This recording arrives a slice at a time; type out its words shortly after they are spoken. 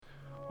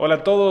Hola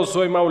a todos,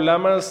 soy Mau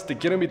Lamas. Te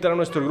quiero invitar a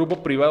nuestro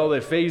grupo privado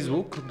de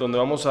Facebook, donde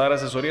vamos a dar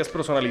asesorías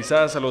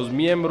personalizadas a los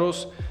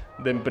miembros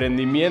de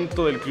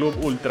emprendimiento del Club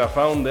Ultra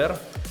Founder.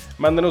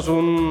 Mándanos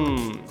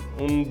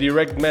un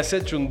direct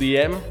message, un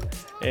DM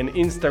en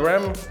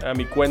Instagram a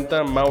mi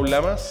cuenta Mau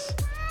Lamas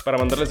para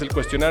mandarles el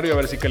cuestionario a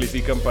ver si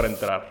califican para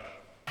entrar.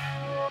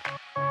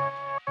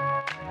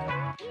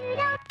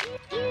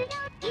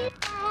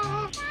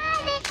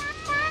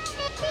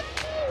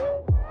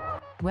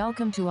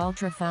 Welcome to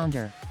Ultra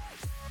Founder,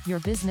 your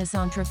business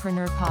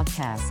entrepreneur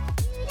podcast,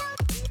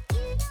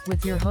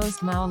 with your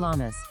host Mau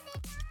Lamas.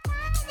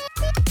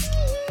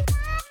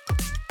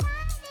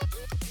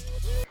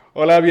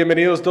 Hola,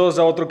 bienvenidos todos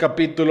a otro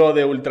capítulo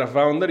de Ultra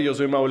Founder. Yo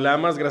soy Mau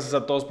Lamas, gracias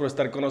a todos por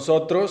estar con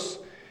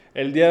nosotros.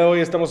 El día de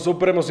hoy estamos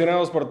súper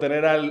emocionados por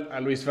tener a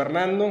Luis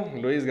Fernando.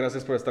 Luis,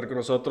 gracias por estar con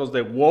nosotros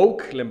de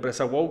Woke, la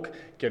empresa Woke,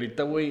 que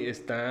ahorita, güey,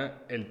 está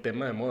el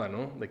tema de moda,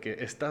 ¿no? De que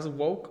 ¿estás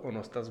woke o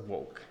no estás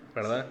woke?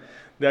 ¿Verdad?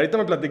 De ahorita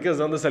me platicas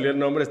de dónde salió el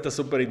nombre, está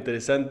súper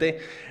interesante.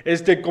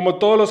 Como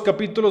todos los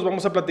capítulos,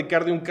 vamos a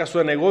platicar de un caso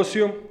de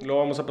negocio, luego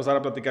vamos a pasar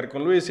a platicar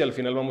con Luis y al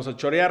final vamos a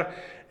chorear.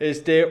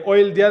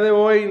 El día de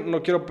hoy,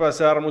 no quiero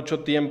pasar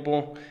mucho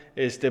tiempo,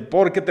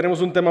 porque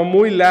tenemos un tema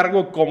muy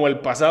largo como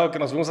el pasado, que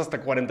nos fuimos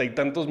hasta 40 y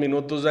tantos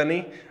minutos,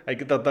 Dani. Hay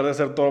que tratar de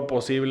hacer todo lo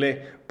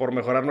posible por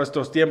mejorar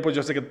nuestros tiempos.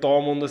 Yo sé que todo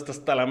el mundo está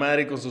hasta la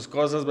madre con sus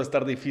cosas, va a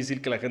estar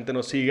difícil que la gente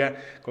nos siga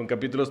con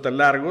capítulos tan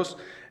largos.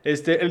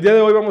 El día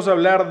de hoy vamos a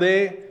hablar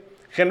de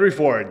Henry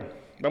Ford.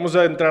 Vamos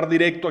a entrar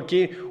directo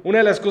aquí. Una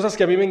de las cosas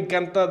que a mí me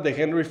encanta de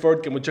Henry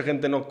Ford, que mucha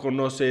gente no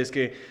conoce, es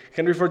que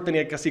Henry Ford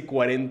tenía casi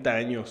 40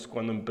 años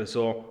cuando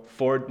empezó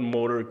Ford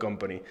Motor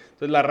Company.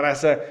 Entonces la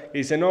raza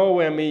dice, no,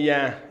 güey, a mí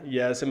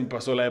ya se me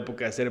pasó la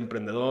época de ser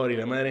emprendedor y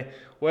la madre.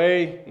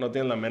 Güey, no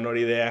tienen la menor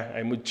idea.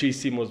 Hay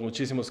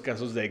muchísimos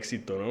casos de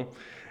éxito, ¿no?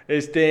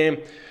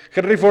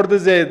 Henry Ford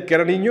desde que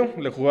era niño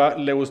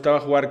le gustaba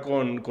jugar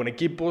con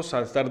equipos,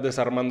 a estar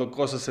desarmando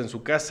cosas en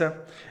su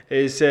casa.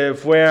 Se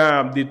fue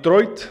a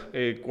Detroit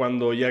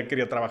cuando ya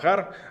quería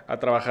a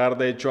trabajar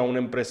de hecho a una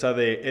empresa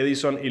de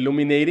Edison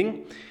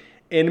Illuminating.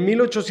 En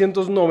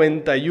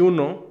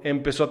 1891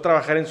 empezó a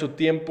trabajar en su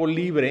tiempo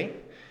libre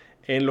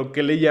en lo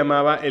que le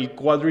llamaba el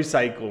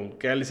quadricycle,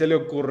 que a él se le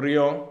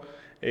ocurrió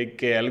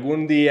que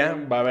algún día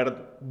va a haber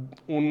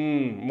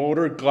un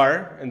motor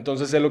car.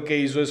 Entonces él lo que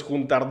hizo es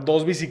juntar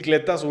dos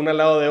bicicletas una al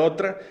lado de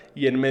otra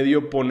y en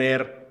medio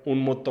poner un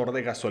motor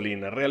de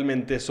gasolina.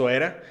 Realmente eso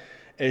era.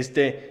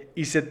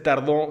 Y se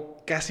tardó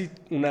casi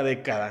una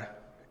década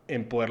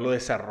en poderlo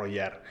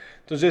desarrollar.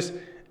 Entonces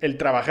él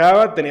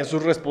trabajaba, tenía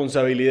sus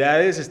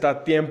responsabilidades, estaba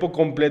a tiempo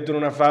completo en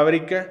una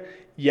fábrica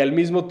y al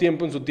mismo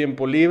tiempo en su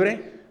tiempo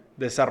libre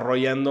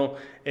desarrollando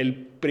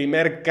el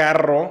primer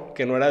carro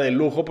que no era de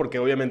lujo, porque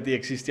obviamente ya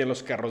existían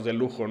los carros de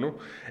lujo, ¿no?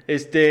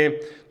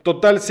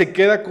 Total, se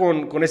queda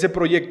con ese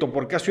proyecto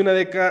por casi una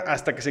década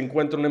hasta que se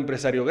encuentra un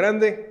empresario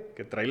grande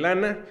que trae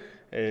lana,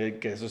 que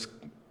eso es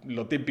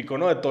lo típico,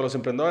 ¿no? De todos los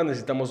emprendedores,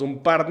 necesitamos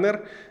un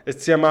partner.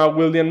 Se llama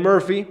William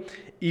Murphy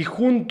y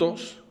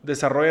juntos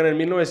desarrollan en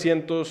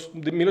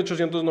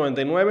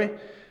 1899,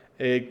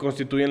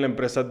 constituyen la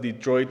empresa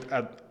Detroit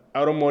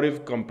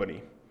Automotive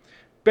Company.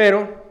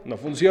 Pero no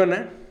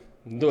funciona,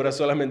 dura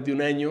solamente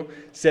un año.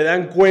 Se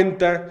dan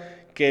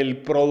cuenta que el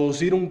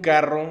producir un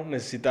carro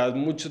necesitaba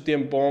mucho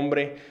tiempo,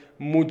 hombre,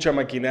 mucha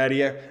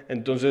maquinaria,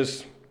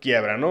 entonces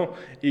quiebra, ¿no?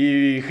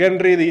 Y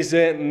Henry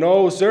dice,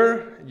 no,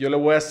 sir, yo le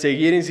voy a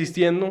seguir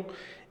insistiendo.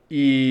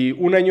 Y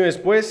un año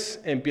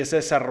después empieza a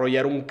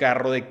desarrollar un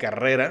carro de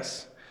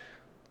carreras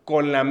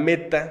con la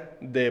meta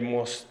de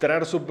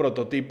mostrar su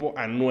prototipo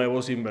a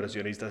nuevos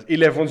inversionistas. Y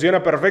le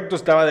funciona perfecto,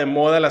 estaba de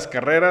moda las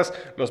carreras,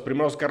 los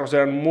primeros carros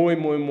eran muy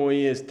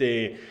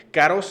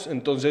caros,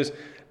 entonces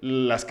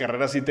las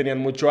carreras sí tenían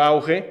mucho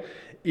auge.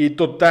 Y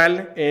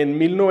total, en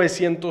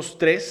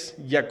 1903,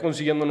 ya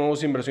consiguiendo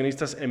nuevos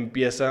inversionistas,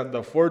 empieza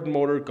The Ford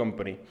Motor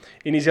Company,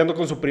 iniciando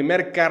con su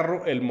primer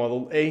carro, el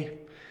Model A.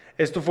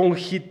 Esto fue un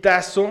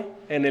hitazo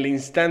en el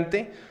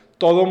instante.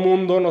 Todo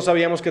mundo no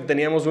sabíamos que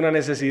teníamos una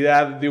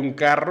necesidad de un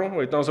carro.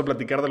 Ahorita vamos a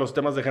platicar de los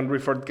temas de Henry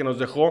Ford que nos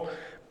dejó,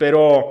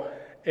 pero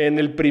en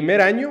el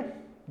primer año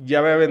ya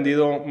había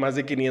vendido más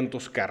de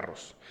 500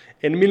 carros.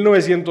 En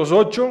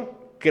 1908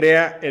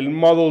 crea el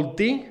Model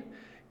T,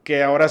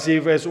 que ahora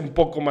sí es un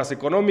poco más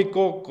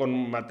económico,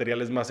 con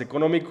materiales más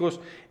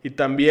económicos y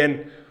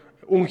también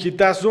un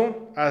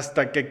hitazo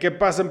hasta que, ¿qué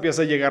pasa?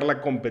 Empieza a llegar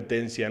la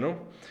competencia,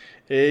 ¿no?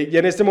 Y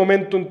en este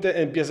momento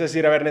empieza a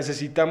decir, a ver,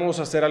 necesitamos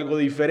hacer algo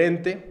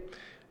diferente.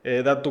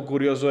 Dato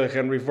curioso de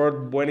Henry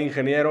Ford, buen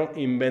ingeniero,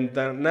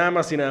 inventa nada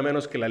más y nada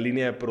menos que la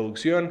línea de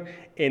producción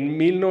en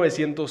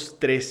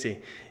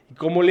 1913. Y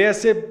como le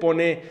hace,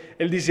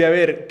 él dice, a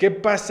ver, ¿qué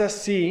pasa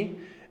si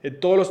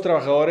todos los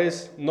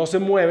trabajadores no se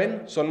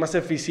mueven, son más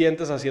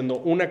eficientes haciendo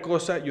una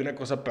cosa y una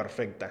cosa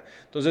perfecta?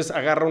 Entonces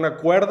agarra una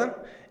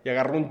cuerda y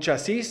agarra un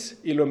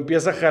chasis y lo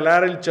empieza a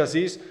jalar el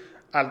chasis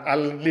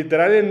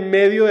literal en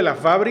medio de la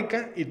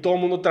fábrica y todo el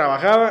mundo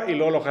trabajaba y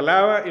luego lo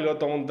jalaba y luego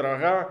todo el mundo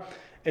trabajaba.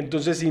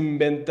 Entonces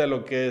inventa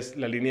lo que es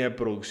la línea de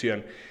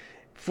producción.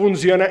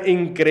 Funciona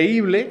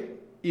increíble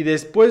y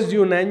después de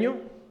un año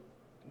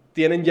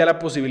tienen ya la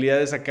posibilidad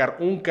de sacar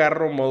un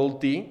carro Model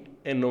T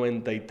en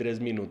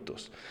 93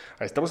 minutos.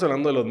 Estamos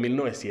hablando de los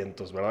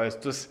 1900, ¿verdad?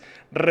 Esto es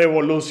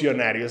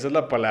revolucionario, esa es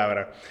la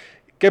palabra.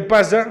 ¿Qué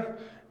pasa?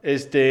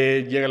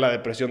 Llega la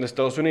depresión de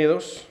Estados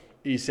Unidos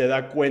y se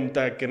da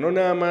cuenta que no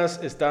nada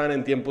más estaban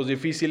en tiempos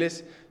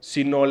difíciles,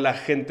 sino la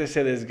gente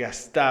se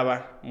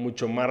desgastaba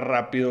mucho más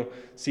rápido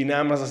si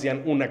nada más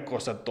hacían una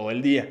cosa todo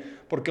el día,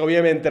 porque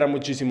obviamente era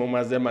muchísimo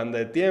más demanda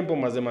de tiempo,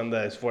 más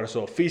demanda de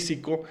esfuerzo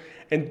físico.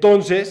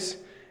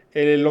 Entonces,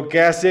 lo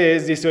que hace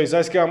es, dice, oye,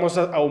 ¿sabes qué? Vamos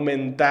a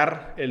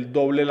aumentar el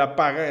doble la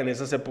paga. En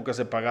esas épocas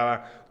se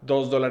pagaba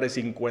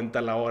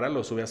 $2.50 la hora,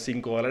 lo sube a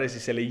 $5 y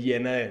se le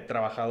llena de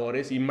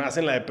trabajadores, y más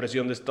en la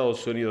depresión de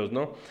Estados Unidos,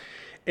 ¿no?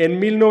 En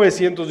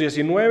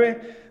 1919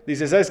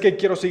 dice, ¿sabes qué?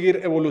 Quiero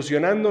seguir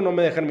evolucionando, no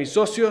me dejan mis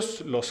socios,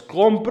 los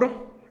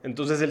compro.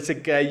 Entonces él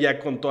se queda ya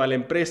con toda la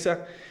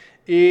empresa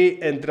y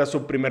entra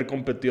su primer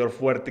competidor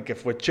fuerte, que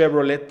fue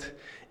Chevrolet.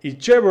 Y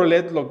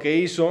Chevrolet lo que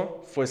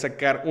hizo fue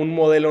sacar un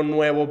modelo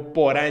nuevo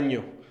por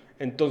año.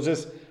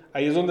 Entonces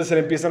ahí es donde se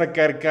le empiezan a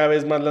caer cada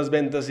vez más las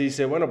ventas y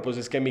dice, bueno, pues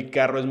es que mi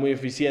carro es muy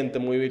eficiente,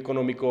 muy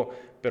económico,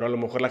 pero a lo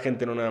mejor la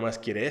gente no nada más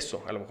quiere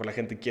eso. A lo mejor la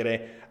gente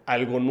quiere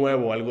algo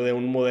nuevo, algo de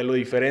un modelo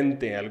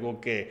diferente, algo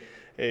que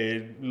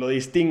lo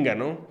distinga,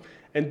 ¿no?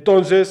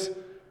 Entonces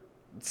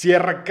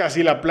cierra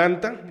casi la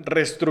planta,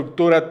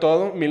 reestructura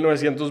todo.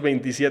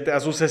 1927,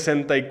 a sus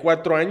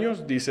 64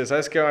 años, dice,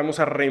 ¿sabes qué? Vamos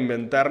a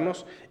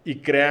reinventarnos, y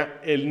crea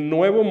el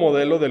nuevo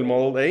modelo del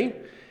Model A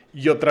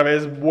y otra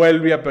vez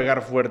vuelve a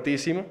pegar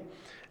fuertísimo.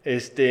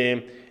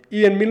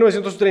 Y en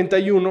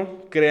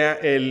 1931 crea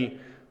el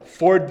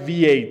Ford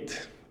V8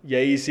 y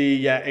ahí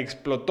sí ya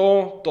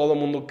explotó. Todo el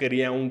mundo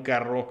quería un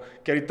carro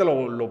que ahorita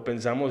lo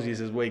pensamos y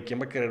dices, güey, ¿quién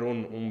va a querer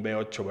un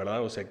V8,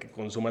 verdad? O sea, que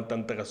consuma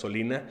tanta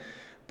gasolina.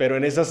 Pero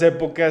en esas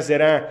épocas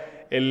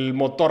era el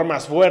motor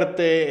más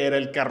fuerte, era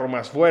el carro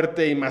más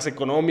fuerte y más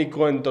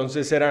económico,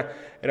 entonces era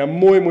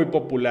muy, muy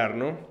popular,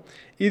 ¿no?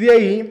 Y de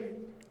ahí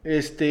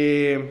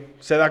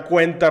se da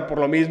cuenta, por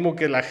lo mismo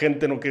que la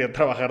gente no quería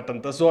trabajar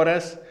tantas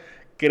horas,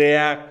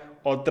 crea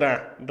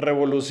otra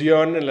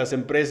revolución en las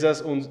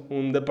empresas,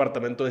 un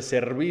departamento de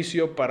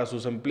servicio para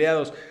sus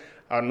empleados.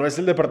 No es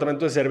el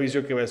departamento de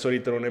servicio que ves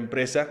ahorita en una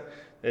empresa.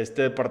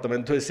 Este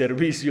departamento de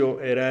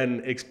servicio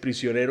eran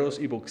exprisioneros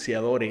y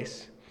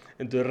boxeadores.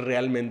 Entonces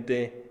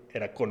realmente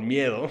era con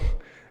miedo.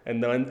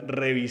 Andaban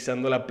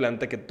revisando la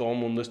planta, que todo el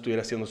mundo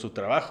estuviera haciendo su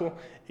trabajo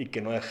y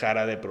que no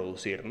dejara de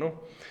producir,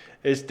 ¿no?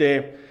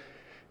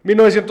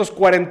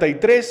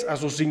 1943, a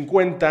sus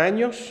 50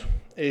 años,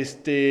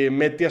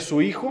 mete a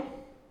su hijo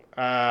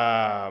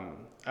a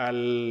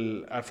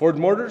Ford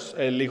Motors.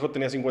 El hijo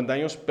tenía 50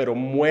 años, pero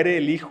muere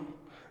el hijo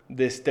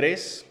de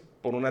estrés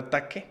por un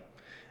ataque.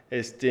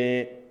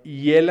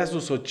 Y él a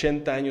sus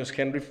 80 años,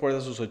 Henry Ford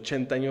a sus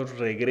 80 años,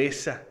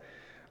 regresa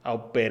a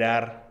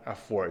operar a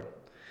Ford.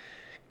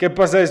 ¿Qué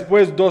pasa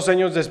después? 2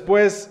 años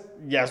después,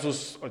 ya a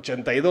sus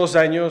 82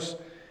 años,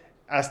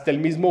 hasta el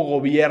mismo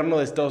gobierno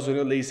de Estados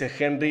Unidos le dice,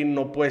 Henry,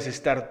 no puedes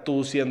estar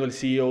tú siendo el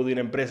CEO de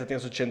una empresa,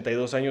 tienes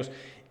 82 años,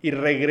 y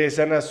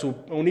regresan a su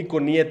único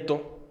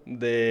nieto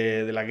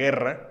de la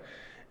guerra,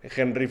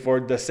 Henry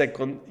Ford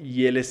II,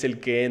 y él es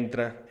el que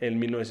entra en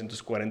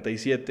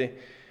 1947.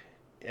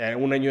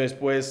 Un año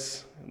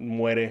después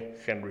muere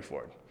Henry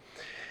Ford.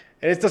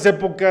 En estas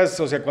épocas,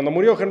 o sea, cuando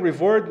murió Henry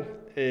Ford,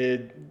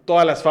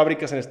 todas las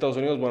fábricas en Estados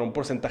Unidos, bueno, un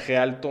porcentaje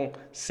alto,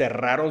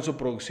 cerraron su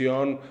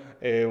producción,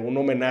 un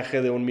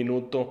homenaje de 1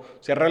 minuto. O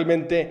sea,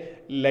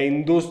 realmente la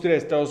industria de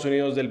Estados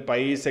Unidos, del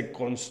país, se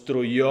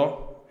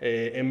construyó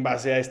en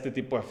base a este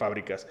tipo de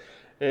fábricas.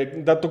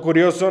 Dato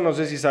curioso, no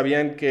sé si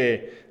sabían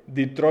que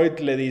Detroit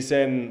le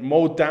dicen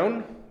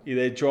Motown, y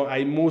de hecho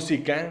hay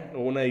música o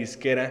una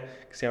disquera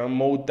que se llama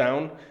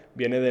Motown,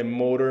 viene de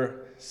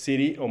Motor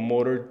City o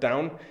Motor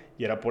Town,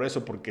 y era por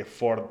eso, porque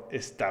Ford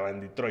estaba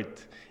en Detroit.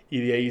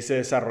 Y de ahí se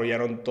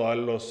desarrollaron todos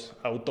los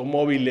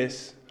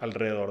automóviles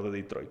alrededor de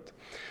Detroit.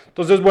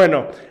 Entonces,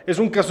 bueno, es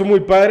un caso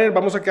muy padre.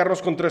 Vamos a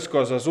quedarnos con 3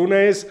 cosas.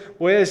 Una es,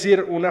 voy a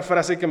decir una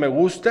frase que me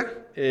gusta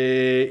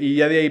y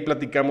ya de ahí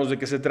platicamos de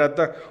qué se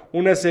trata.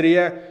 Una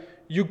sería,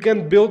 you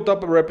can build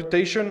up a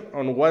reputation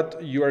on what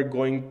you are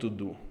going to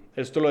do.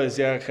 Esto lo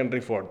decía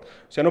Henry Ford.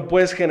 O sea, no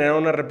puedes generar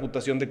una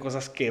reputación de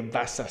cosas que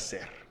vas a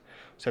hacer.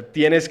 O sea,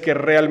 tienes que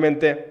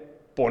realmente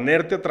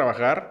ponerte a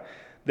trabajar,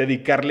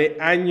 dedicarle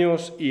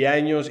años y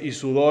años y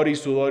sudor y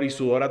sudor y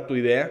sudor a tu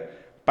idea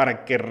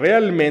para que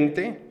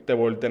realmente te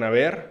volten a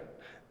ver,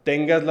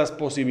 tengas las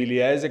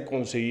posibilidades de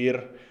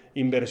conseguir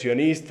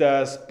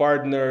inversionistas,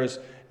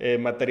 partners,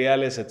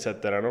 materiales,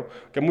 etcétera, ¿no?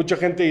 Que mucha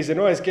gente dice,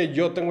 no, es que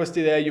yo tengo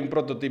esta idea y un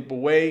prototipo,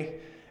 güey,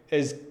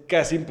 es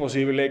casi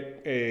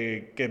imposible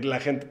que la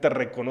gente te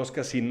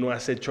reconozca si no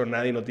has hecho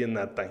nada y no tienes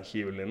nada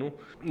tangible, ¿no?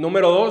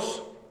 Número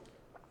 2,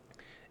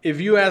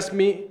 if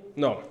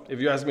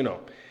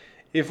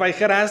I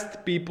had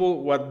asked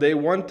people what they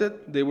wanted,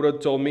 they would have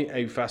told me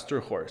a faster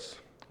horse.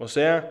 O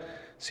sea,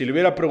 si le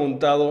hubiera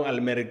preguntado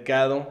al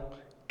mercado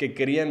qué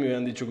querían, me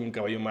hubieran dicho que un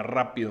caballo más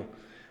rápido.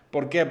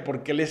 ¿Por qué?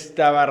 Porque él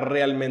estaba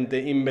realmente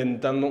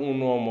inventando un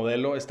nuevo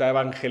modelo, estaba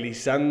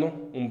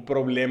evangelizando un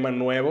problema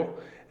nuevo,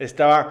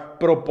 estaba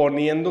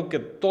proponiendo que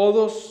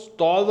todos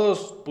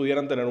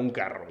pudieran tener un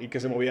carro y que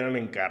se movieran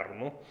en carro,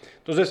 ¿no?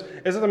 Entonces,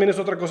 esa también es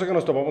otra cosa que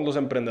nos tomamos los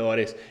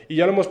emprendedores. Y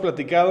ya lo hemos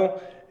platicado,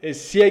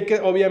 sí hay que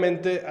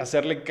obviamente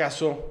hacerle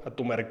caso a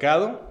tu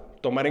mercado,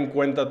 tomar en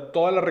cuenta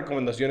todas las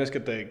recomendaciones que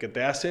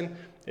te hacen.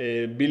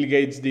 Bill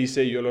Gates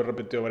dice, y yo lo he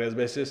repetido varias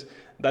veces,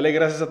 dale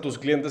gracias a tus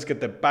clientes que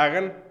te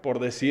pagan por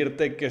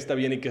decirte qué está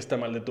bien y qué está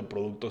mal de tu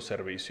producto o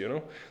servicio,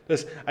 ¿no?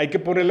 Entonces, hay que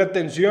ponerle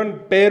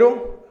atención,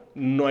 pero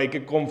no hay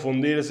que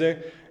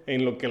confundirse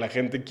en lo que la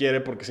gente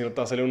quiere, porque si no te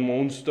va a salir un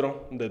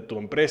monstruo de tu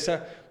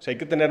empresa. O sea, hay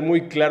que tener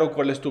muy claro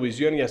cuál es tu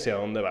visión y hacia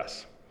dónde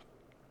vas.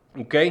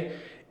 ¿Ok?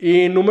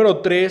 Y número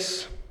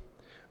 3,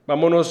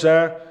 vámonos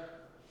a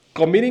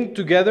committing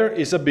together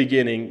is a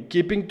beginning,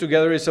 keeping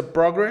together is a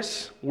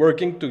progress,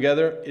 working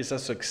together is a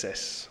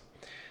success.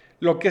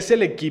 Lo que es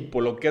el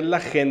equipo, lo que es la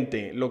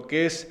gente, lo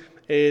que es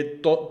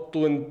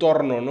tu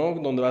entorno,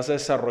 ¿no? Donde vas a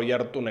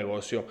desarrollar tu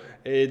negocio.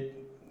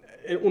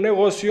 Un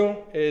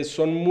negocio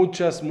son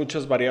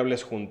muchas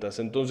variables juntas,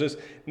 entonces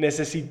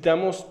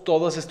necesitamos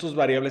todas estas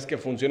variables que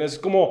funcionen. Es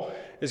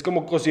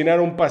como cocinar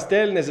un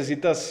pastel,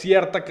 necesitas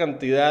cierta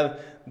cantidad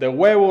de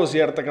huevos,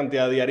 cierta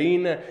cantidad de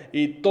harina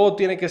y todo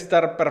tiene que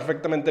estar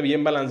perfectamente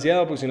bien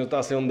balanceado, porque si no te va a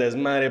hacer un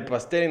desmadre de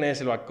pastel y nadie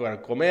se lo va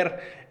a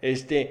comer.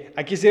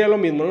 Aquí sería lo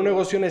mismo, en un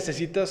negocio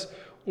necesitas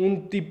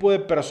un tipo de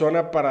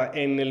persona para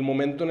en el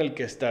momento en el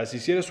que estás. Y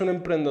si eres un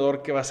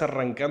emprendedor que vas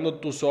arrancando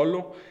tú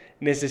solo,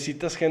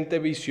 necesitas gente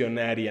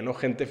visionaria, no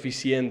gente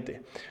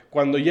eficiente.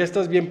 Cuando ya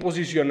estás bien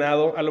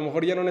posicionado, a lo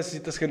mejor ya no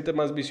necesitas gente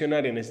más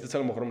visionaria, necesitas a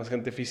lo mejor más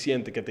gente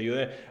eficiente que te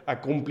ayude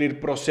a cumplir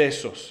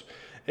procesos.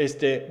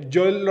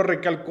 Yo lo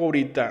recalco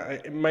ahorita,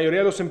 mayoría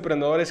de los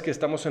emprendedores que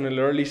estamos en el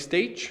early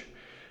stage,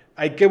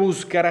 hay que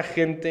buscar a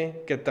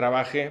gente que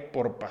trabaje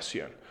por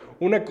pasión.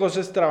 Una cosa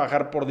es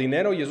trabajar por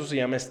dinero y eso se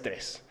llama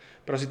estrés.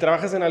 Pero si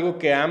trabajas en algo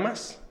que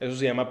amas, eso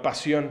se llama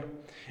pasión.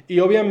 Y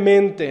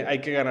obviamente hay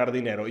que ganar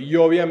dinero y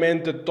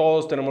obviamente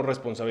todos tenemos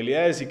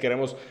responsabilidades y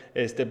queremos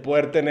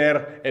poder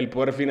tener el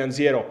poder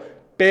financiero,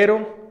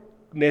 pero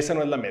esa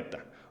no es la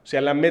meta. O sea,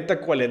 ¿la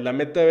meta cuál es? La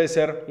meta debe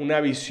ser una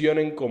visión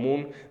en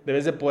común,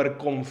 debes de poder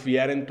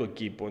confiar en tu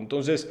equipo.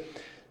 Entonces,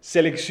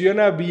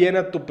 selecciona bien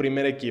a tu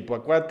primer equipo.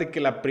 Acuérdate que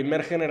la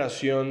primera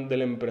generación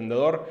del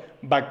emprendedor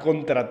va a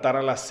contratar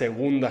a la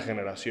segunda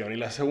generación y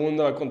la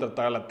segunda va a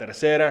contratar a la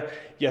tercera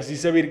y así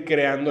se va a ir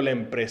creando la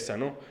empresa,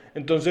 ¿no?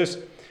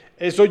 Entonces,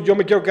 eso yo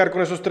me quiero quedar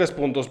con esos 3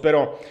 puntos,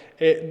 pero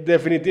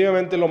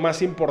definitivamente lo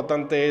más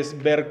importante es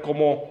ver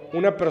cómo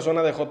una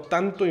persona dejó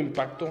tanto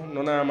impacto,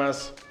 no nada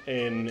más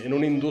en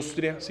una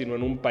industria, sino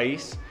en un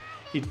país.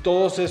 Y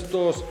todos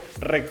estos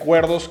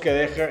recuerdos que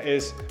deja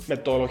es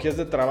metodologías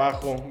de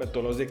trabajo,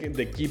 metodologías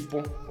de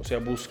equipo, o sea,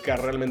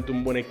 buscar realmente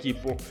un buen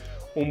equipo,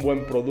 un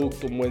buen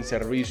producto, un buen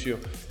servicio.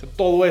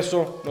 Todo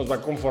eso nos va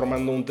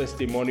conformando un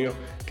testimonio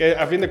que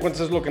a fin de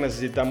cuentas es lo que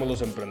necesitamos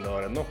los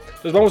emprendedores, ¿no?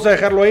 Entonces vamos a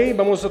dejarlo ahí,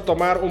 vamos a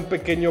tomar un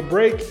pequeño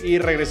break y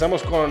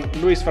regresamos con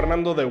Luis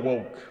Fernando de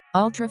Woke.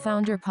 Ultra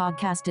Founder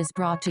Podcast is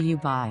brought to you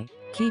by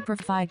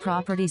Keeperfy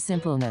Property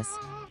Simpleness,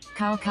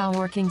 Cow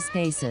Working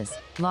Spaces,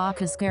 La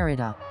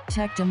Cascarita,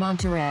 Tech de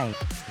Monterrey,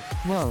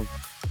 Woke,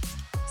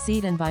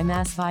 Seed and by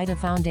Mass Vita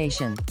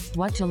Foundation.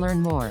 What to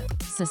learn more?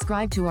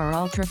 Subscribe to our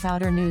Ultra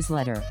Founder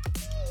newsletter.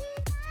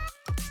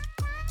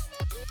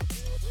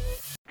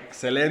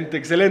 Excelente,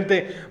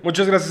 excelente.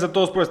 Muchas gracias a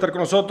todos por estar con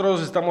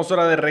nosotros. Estamos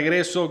ahora de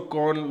regreso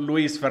con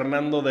Luis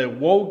Fernando de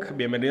Woke.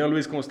 Bienvenido,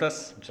 Luis, ¿cómo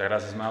estás? Muchas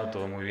gracias, Mau.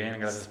 Todo muy bien.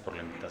 Gracias por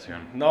la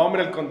invitación. No,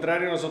 hombre, al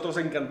contrario, nosotros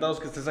encantados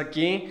que estés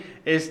aquí.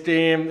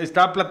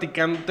 Estaba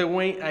platicándote,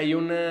 güey. Hay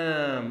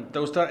una... ¿Te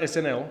gusta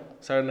SNL?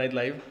 Saturday Night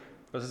Live.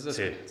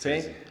 Entonces, sí.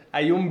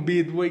 Hay un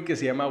beat, güey, que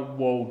se llama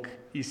Woke.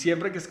 Y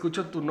siempre que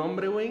escucho tu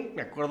nombre, güey,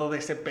 me acuerdo de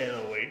ese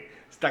pedo, güey.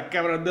 Está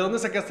cabrón. ¿De dónde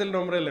sacaste el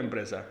nombre de la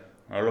empresa?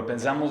 Bueno, lo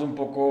pensamos un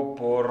poco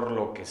por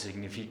lo que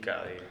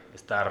significa de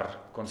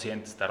estar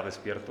consciente, estar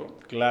despierto.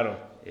 Claro.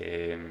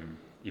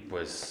 Y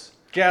pues...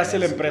 ¿Qué hace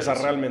la empresa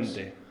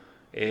realmente?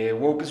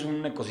 Woke es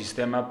un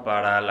ecosistema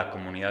para la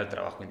comunidad de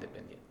trabajo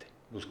independiente.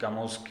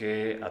 Buscamos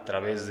que a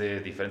través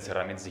de diferentes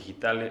herramientas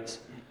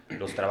digitales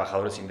los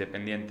trabajadores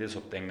independientes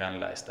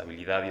obtengan la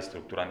estabilidad y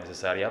estructura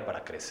necesaria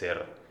para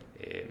crecer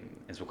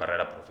en su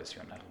carrera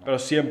profesional, ¿no? Pero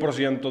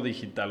 100%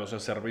 digital, o sea,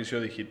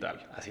 servicio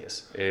digital. Así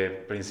es.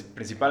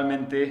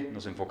 Principalmente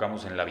nos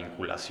enfocamos en la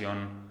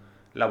vinculación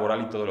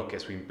laboral y todo lo que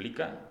eso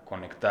implica,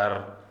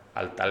 conectar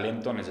al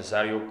talento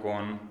necesario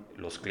con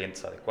los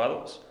clientes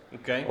adecuados,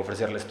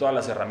 ofrecerles todas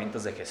las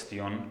herramientas de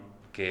gestión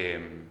que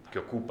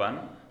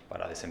ocupan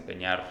para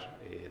desempeñar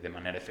de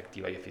manera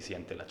efectiva y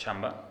eficiente la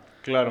chamba.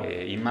 Claro.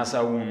 Y más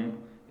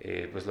aún,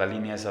 pues la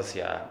línea es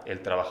hacia el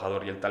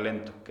trabajador y el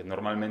talento, que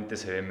normalmente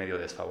se ve medio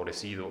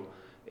desfavorecido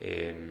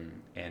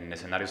en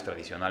escenarios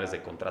tradicionales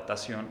de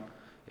contratación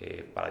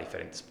para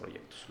diferentes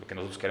proyectos. Lo que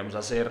nosotros queremos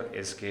hacer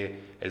es que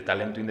el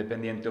talento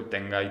independiente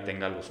obtenga y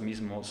tenga los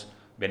mismos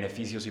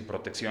beneficios y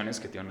protecciones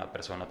que tiene una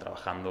persona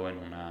trabajando en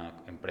una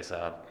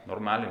empresa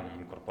normal, en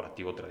un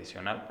corporativo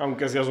tradicional.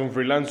 Aunque seas un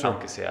freelancer.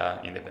 Aunque sea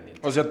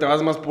independiente. O sea, ¿te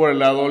vas más por el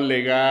lado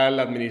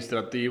legal,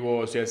 administrativo,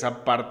 o sea,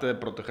 esa parte de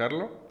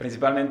protegerlo?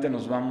 Principalmente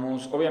nos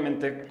vamos,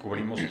 obviamente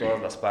cubrimos todas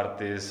las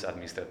partes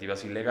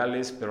administrativas y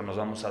legales, pero nos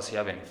vamos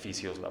hacia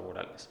beneficios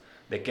laborales.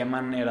 ¿De qué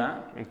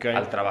manera,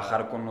 al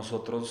trabajar con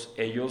nosotros,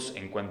 ellos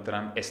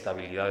encuentran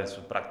estabilidad en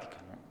su práctica,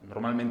 ¿no?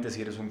 Normalmente,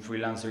 si eres un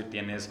freelancer,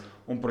 tienes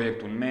un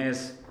proyecto un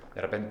mes,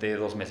 de repente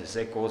 2 meses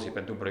secos, y de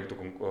repente un proyecto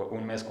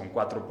un mes con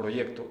 4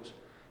 proyectos,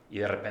 y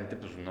de repente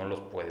pues no los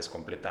puedes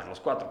completar los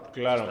 4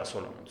 porque estás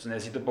solo, ¿no? Entonces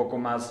necesito un poco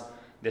más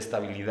de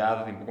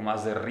estabilidad, un poco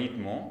más de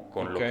ritmo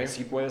con lo que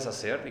sí puedes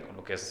hacer y con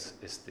lo que es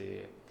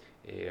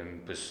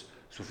pues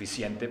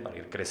suficiente para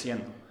ir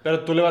creciendo.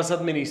 ¿Pero tú le vas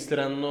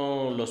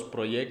administrando los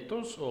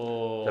proyectos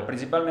o...? O sea,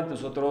 principalmente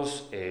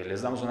nosotros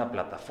les damos una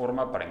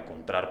plataforma para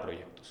encontrar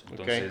proyectos.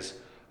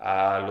 Entonces,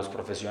 a los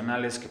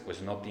profesionales que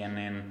pues no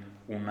tienen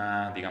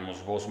una,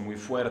 digamos, voz muy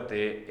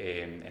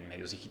fuerte en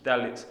medios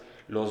digitales,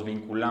 los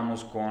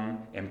vinculamos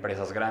con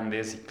empresas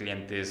grandes y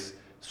clientes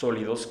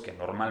sólidos que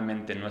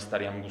normalmente no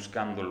estarían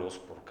buscándolos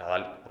por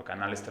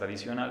canales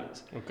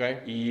tradicionales.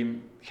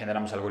 Y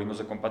generamos algoritmos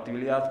de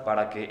compatibilidad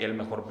para que el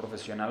mejor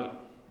profesional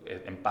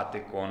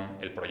empate con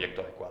el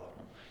proyecto adecuado,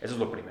 ¿no? Eso es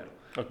lo primero.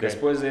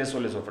 Después de eso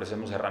les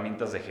ofrecemos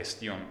herramientas de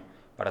gestión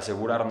para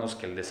asegurarnos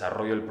que el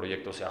desarrollo del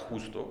proyecto sea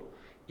justo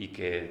y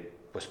que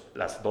pues,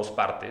 las dos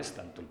partes,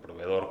 tanto el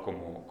proveedor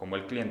como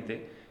el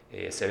cliente,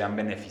 se vean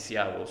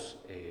beneficiados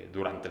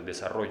durante el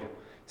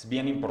desarrollo. Es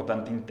bien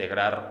importante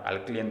integrar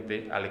al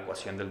cliente a la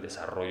ecuación del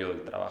desarrollo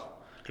del trabajo.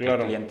 Que el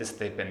cliente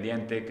esté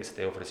pendiente, que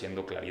esté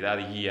ofreciendo claridad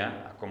y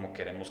guía a cómo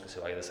queremos que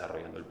se vaya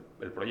desarrollando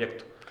el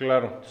proyecto.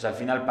 Entonces, al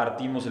final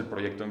partimos el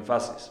proyecto en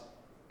fases.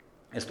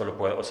 Esto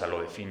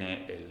lo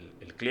define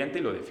el cliente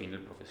y lo define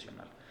el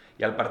profesional.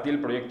 Y al partir el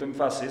proyecto en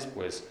fases,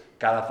 pues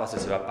cada fase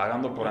se va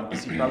pagando por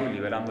anticipado y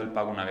liberando el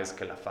pago una vez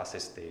que la fase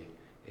esté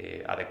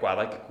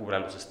adecuada y que cubra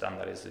los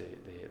estándares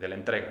de la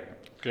entrega,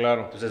 ¿no?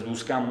 Entonces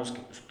buscamos que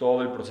pues,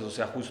 todo el proceso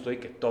sea justo y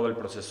que todo el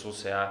proceso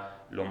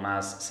sea lo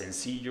más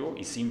sencillo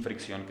y sin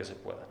fricción que se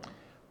pueda,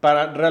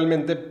 ¿no?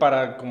 Realmente,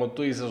 como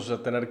tú dices, o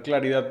sea, tener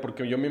claridad,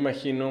 porque yo me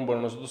imagino,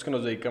 bueno, nosotros que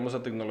nos dedicamos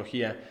a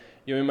tecnología,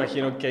 yo me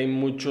imagino que hay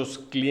muchos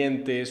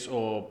clientes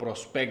o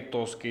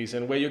prospectos que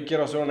dicen, güey, yo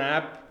quiero hacer una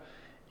app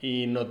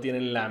y no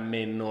tienen la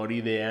menor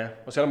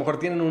idea. O sea, a lo mejor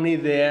tienen una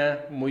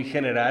idea muy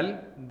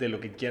general de lo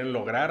que quieren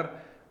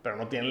lograr, pero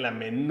no tienen la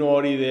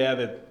menor idea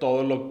de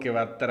todo lo que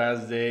va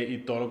atrás y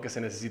todo lo que se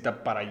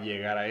necesita para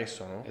llegar a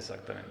eso, ¿no?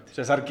 Exactamente. O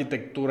sea, esa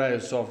arquitectura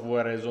del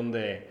software es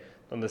donde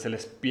se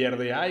les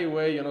pierde. Ay,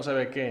 güey, yo no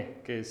sabía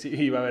que sí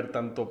iba a haber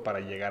tanto para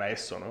llegar a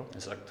eso, ¿no?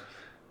 Exacto.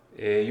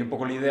 Y un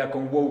poco la idea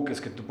con Woke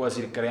es que tú puedes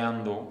ir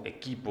creando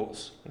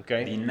equipos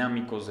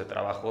dinámicos de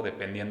trabajo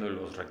dependiendo de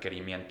los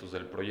requerimientos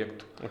del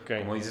proyecto.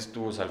 Como dices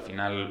tú, o sea, al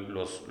final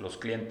los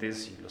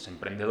clientes y los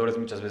emprendedores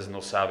muchas veces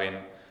no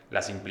saben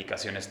las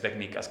implicaciones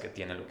técnicas que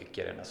tiene lo que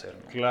quieren hacer,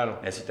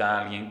 ¿no? Necesitan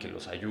a alguien que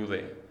los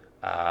ayude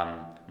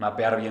a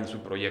mapear bien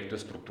su proyecto,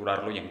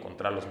 estructurarlo y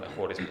encontrar los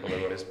mejores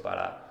proveedores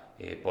para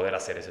poder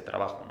hacer ese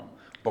trabajo, ¿no?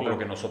 Un poco lo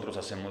que nosotros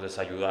hacemos es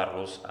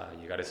ayudarlos a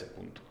llegar a ese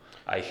punto.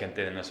 Hay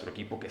gente de nuestro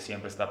equipo que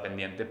siempre está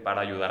pendiente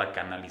para ayudar a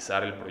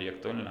canalizar el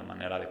proyecto en la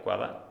manera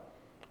adecuada.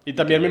 Y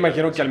también me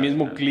imagino que al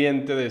mismo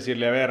cliente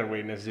decirle, a ver,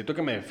 güey, necesito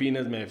que me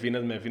definas,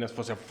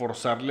 o sea,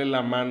 forzarle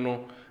la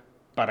mano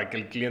para que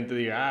el cliente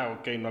diga,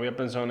 ok, no había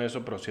pensado en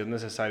eso, pero si es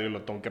necesario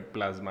lo tengo que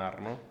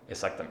plasmar, ¿no?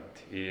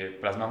 Exactamente. Y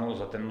plasmamos, o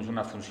sea, tenemos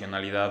una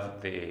funcionalidad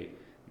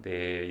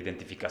de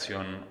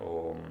identificación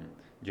o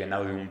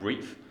llenado de un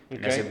brief.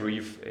 En ese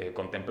brief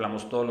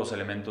contemplamos todos los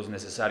elementos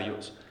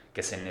necesarios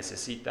que se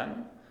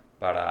necesitan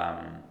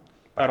para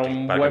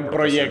un buen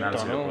proyecto,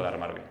 se ¿no? lo pueda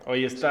armar bien.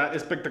 Oye, está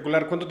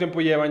espectacular. ¿Cuánto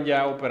tiempo llevan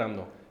ya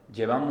operando?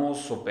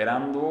 Llevamos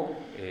operando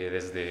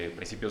desde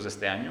principios de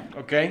este año.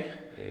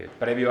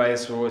 Previo a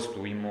eso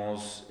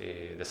estuvimos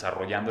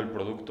desarrollando el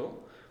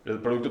producto. El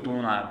producto tuvo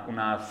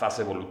una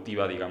fase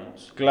evolutiva,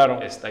 digamos.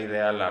 Esta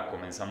idea la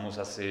comenzamos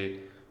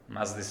hace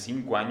más de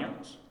 5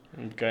 años.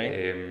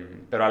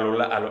 Pero a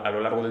lo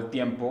largo del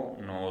tiempo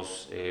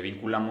nos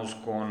vinculamos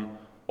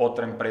con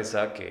otra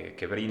empresa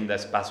que brinda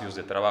espacios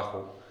de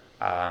trabajo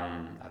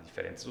a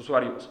diferentes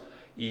usuarios.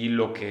 Y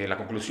la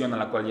conclusión a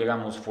la cual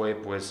llegamos fue,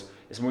 pues,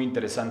 es muy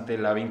interesante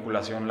la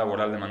vinculación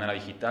laboral de manera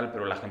digital,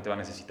 pero la gente va a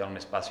necesitar un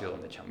espacio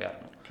donde chambear,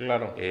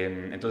 ¿no?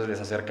 Entonces les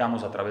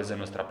acercamos a través de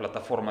nuestra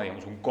plataforma,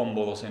 digamos, un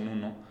combo 2 en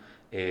 1,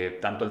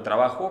 tanto el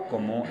trabajo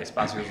como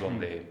espacios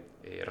donde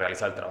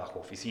realizar el trabajo,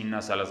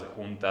 oficinas, salas de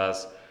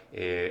juntas,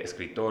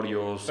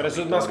 escritorios. Pero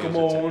eso es más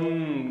como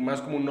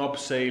un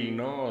upsale,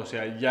 ¿no? O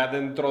sea, ya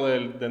dentro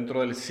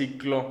del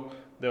ciclo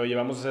de, oye,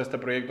 vamos a hacer este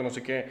proyecto, no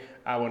sé qué.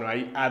 Bueno,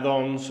 hay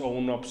add-ons o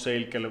un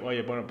upsell que,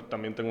 oye, bueno, pues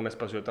también tengo un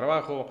espacio de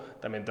trabajo,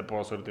 también te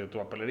puedo surtir tu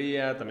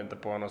papelería, también te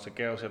puedo no sé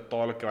qué, o sea,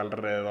 todo lo que va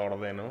alrededor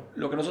de, ¿no?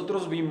 Lo que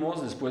nosotros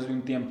vimos después de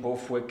un tiempo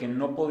fue que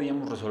no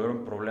podíamos resolver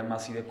un problema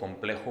así de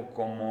complejo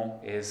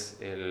como es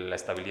la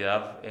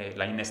estabilidad,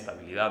 la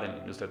inestabilidad en la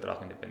industria del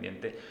trabajo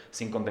independiente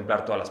sin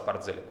contemplar todas las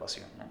partes de la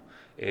ecuación, ¿no?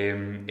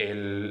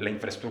 La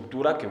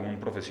infraestructura que un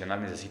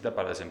profesional necesita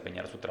para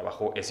desempeñar su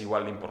trabajo es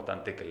igual de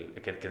importante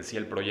que en sí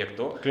el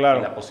proyecto. Claro.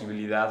 Y la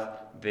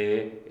posibilidad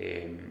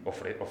de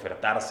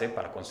ofertarse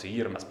para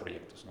conseguir más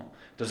proyectos, ¿no?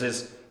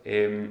 Entonces,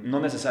 no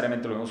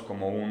necesariamente lo vemos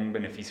como un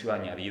beneficio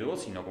añadido,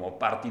 sino como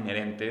parte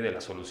inherente de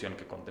la solución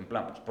que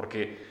contemplamos,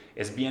 porque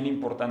es bien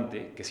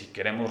importante que si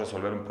queremos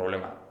resolver un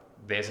problema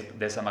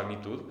de esa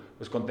magnitud,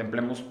 pues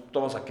contemplemos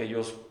todos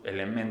aquellos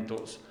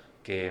elementos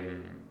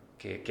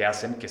que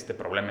hacen que este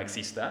problema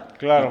exista.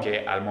 Claro. Y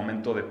que al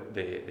momento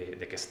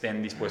de que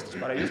estén dispuestos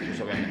para ellos, pues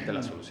obviamente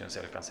la solución se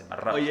alcance más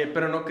rápido. Oye,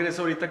 pero ¿no crees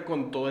ahorita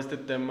con todo este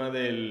tema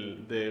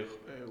de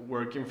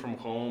working from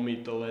home y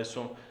todo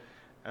eso,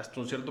 hasta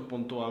un cierto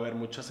punto va a haber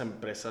muchas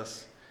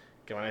empresas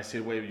que van a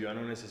decir, güey, yo ya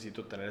no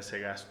necesito tener ese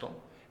gasto?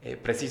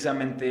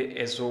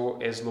 Precisamente eso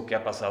es lo que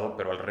ha pasado,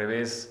 pero al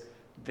revés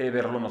de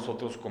verlo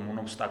nosotros como un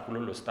obstáculo,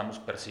 lo estamos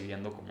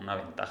percibiendo como una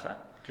ventaja,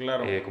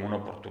 claro. Como una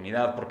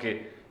oportunidad,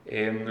 porque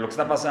lo que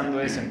está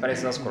pasando es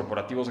empresas,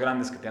 corporativos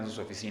grandes que tienen sus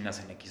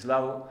oficinas en X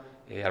lado,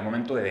 al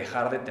momento de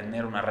dejar de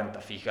tener una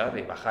renta fija,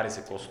 de bajar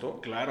ese costo,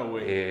 claro,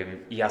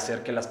 güey, y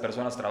hacer que las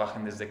personas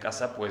trabajen desde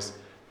casa, pues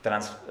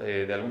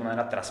de alguna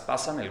manera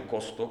traspasan el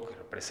costo que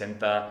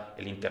representa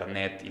el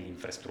internet y la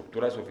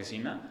infraestructura de su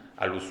oficina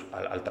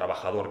al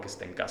trabajador que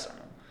está en casa,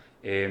 ¿no?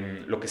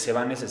 Lo que se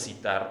va a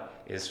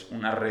necesitar es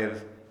una red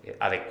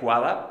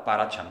adecuada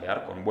para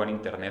chambear, con buen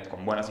internet,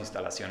 con buenas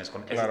instalaciones,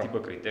 con ese tipo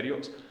de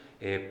criterios,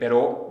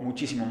 pero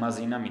muchísimo más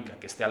dinámica,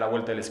 que esté a la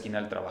vuelta de la esquina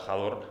del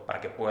trabajador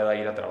para que pueda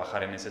ir a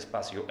trabajar en ese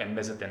espacio en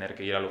vez de tener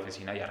que ir a la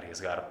oficina y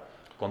arriesgar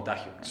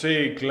contagio, ¿no?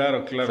 Sí,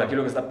 claro, claro. O sea, aquí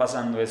lo que está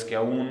pasando es que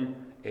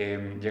aún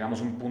llegamos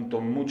a un punto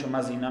mucho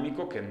más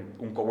dinámico que en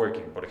un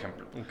coworking, por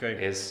ejemplo. Okay.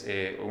 Es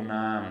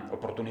una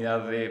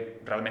oportunidad de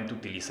realmente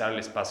utilizar el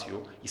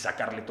espacio y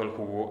sacarle todo el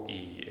jugo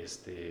y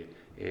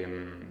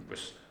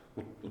pues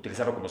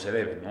utilizarlo como se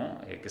debe,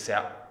 ¿no? Que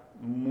sea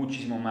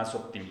muchísimo más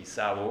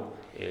optimizado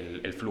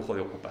el flujo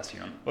de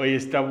ocupación. Oye,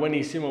 está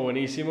buenísimo,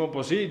 buenísimo.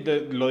 Pues sí,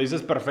 lo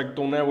dices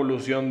perfecto, una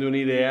evolución de una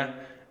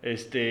idea.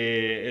 Es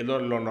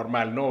lo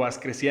normal, ¿no? Vas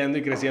creciendo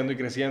y creciendo y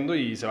creciendo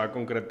y se va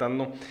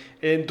concretando.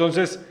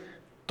 Entonces,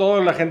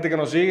 toda la gente que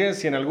nos sigue,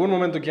 si en algún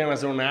momento quieren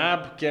hacer una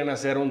app, quieren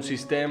hacer un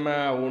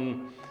sistema,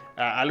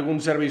 algún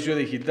servicio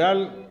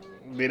digital,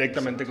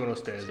 directamente con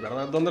ustedes,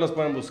 ¿verdad? ¿Dónde los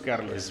pueden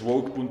buscar? Es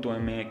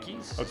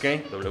woke.mx,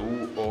 okay.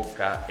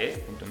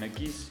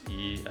 woke.mx,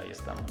 y ahí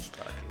estamos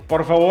para que...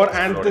 Por favor,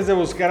 antes de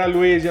buscar a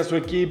Luis y a su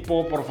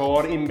equipo, por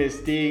favor,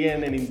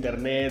 investiguen en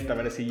internet a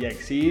ver si ya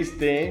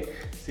existe,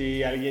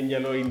 si alguien ya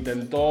lo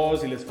intentó,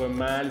 si les fue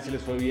mal, si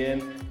les fue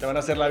bien. Te van a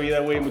hacer la vida,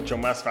 güey, mucho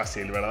más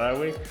fácil, ¿verdad,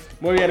 güey?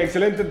 Muy bien,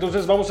 excelente.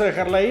 Entonces vamos a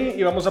dejarla ahí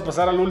y vamos a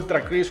pasar al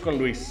Ultra Quiz con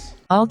Luis.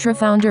 Ultra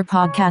Founder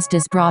Podcast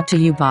is brought to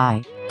you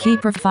by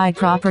Keeperfy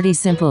Property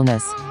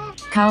Simpleness,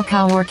 Cow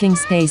Working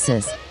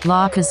Spaces,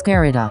 La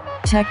Cascarita,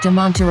 Tech de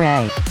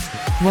Monterrey,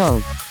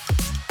 Woke,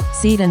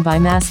 Seed and by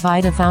Mass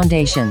Vita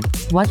Foundation.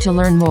 What to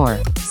learn more?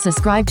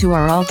 Subscribe to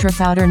our Ultra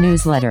Founder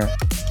newsletter.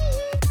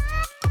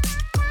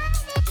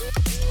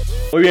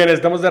 Muy bien,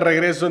 estamos de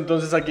regreso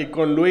entonces aquí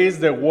con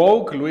Luis de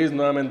Woke. Luis,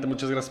 nuevamente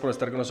muchas gracias por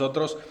estar con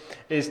nosotros.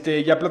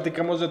 Ya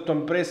platicamos de tu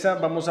empresa,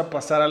 vamos a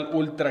pasar al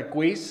Ultra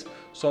Quiz.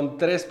 Son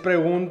 3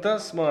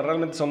 preguntas, bueno,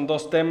 realmente son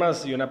 2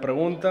 temas y una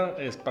pregunta.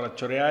 Es para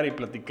chorear y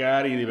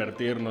platicar y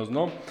divertirnos,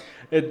 ¿no?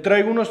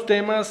 Traigo unos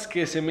temas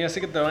que se me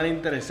hace que te van a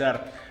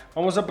interesar.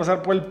 Vamos a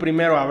pasar por el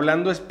primero,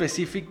 hablando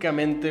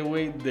específicamente,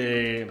 güey,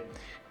 de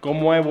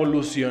cómo ha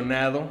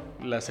evolucionado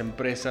las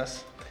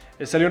empresas.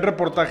 Salió un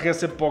reportaje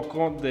hace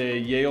poco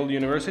de Yale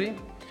University,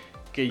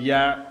 que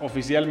ya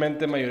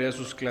oficialmente la mayoría de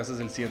sus clases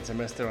del siguiente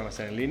semestre van a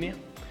ser en línea,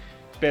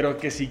 pero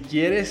que si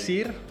quieres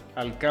ir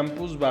al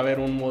campus va a haber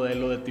un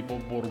modelo de tipo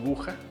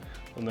burbuja,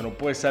 donde no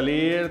puedes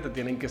salir, te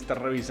tienen que estar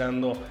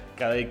revisando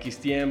cada X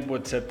tiempo,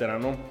 etcétera,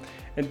 ¿no?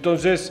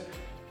 Entonces,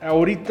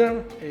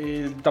 ahorita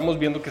estamos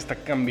viendo que está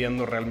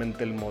cambiando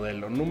realmente el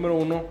modelo. Número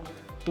 1,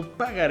 ¿tú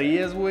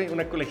pagarías, güey,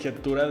 una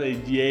colegiatura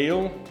de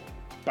Yale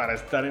para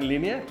estar en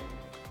línea?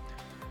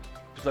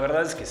 Pues la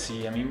verdad es que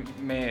sí, a mí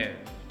me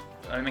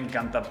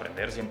encanta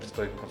aprender, siempre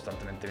estoy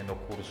constantemente viendo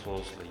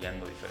cursos,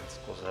 leyendo diferentes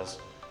cosas,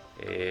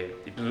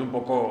 y pues un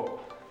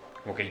poco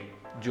como que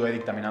yo he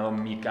dictaminado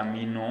mi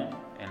camino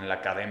en la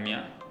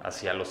academia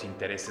hacia los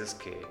intereses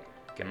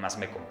que más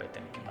me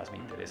competen y que más me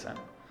interesan.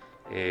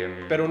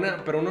 Pero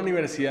una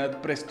universidad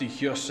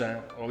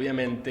prestigiosa,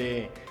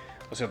 obviamente,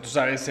 o sea, tú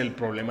sabes el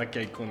problema que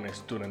hay con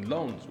student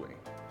loans, güey.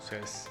 O sea,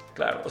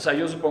 Claro, o sea,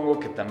 yo supongo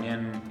que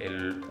también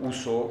el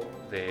uso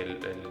de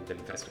la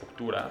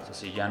infraestructura, o sea,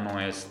 si ya no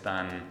es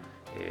tan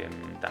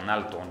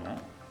alto, ¿no?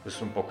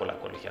 pues un poco la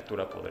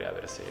colegiatura podría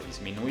verse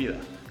disminuida.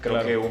 Creo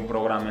Claro. que un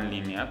programa en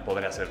línea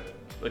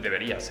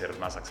debería ser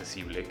más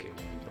accesible que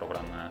un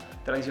programa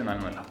tradicional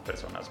donde las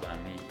personas van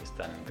y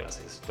están en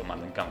clases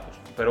tomando en campus,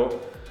 ¿no? Pero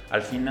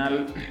al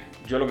final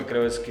yo lo que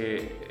creo es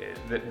que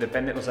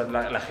depende, o sea,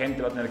 la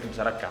gente va a tener que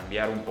empezar a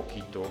cambiar un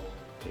poquito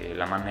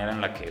la manera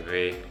en la que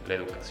ve la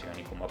educación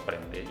y cómo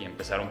aprende, y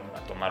empezar a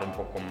tomar un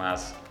poco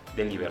más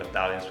de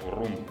libertad en su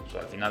rumbo. O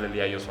sea, al final del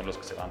día ellos son los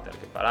que se van a tener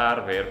que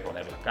parar,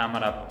 poner la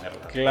cámara, poner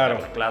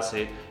la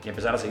clase y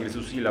empezar a seguir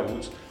sus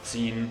sílabus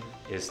sin,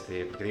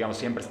 porque digamos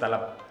siempre está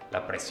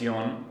la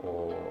presión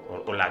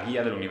o la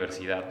guía de la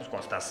universidad, pues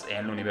cuando estás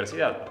en la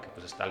universidad, porque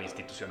pues está la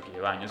institución que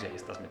lleva años y ahí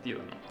estás metido,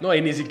 ¿no? No,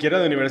 y ni siquiera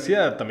de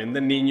universidad, también de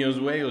niños,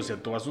 güey. O sea,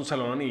 tú vas a un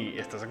salón y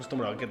estás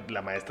acostumbrado a que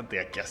la maestra te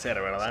diga qué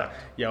hacer, ¿verdad?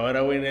 Exacto. Y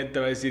ahora, güey, nadie te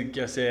va a decir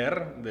qué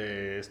hacer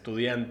de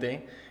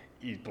estudiante.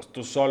 Y pues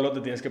tú solo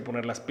te tienes que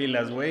poner las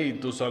pilas, güey. Y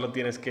tú solo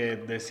tienes que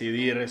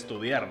decidir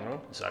estudiar,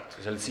 ¿no? Exacto,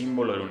 es el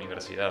símbolo de la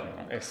universidad,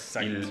 ¿no?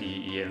 Exacto.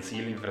 Y en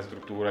sí la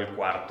infraestructura, el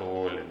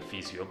cuarto, el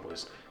edificio,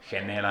 pues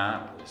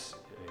genera pues,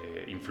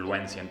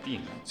 influencia en ti,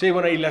 ¿no? Sí,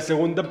 bueno, y la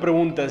segunda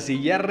pregunta,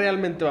 si ya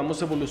realmente vamos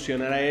a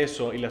evolucionar a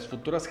eso y las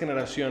futuras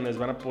generaciones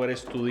van a poder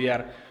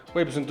estudiar,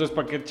 güey, pues entonces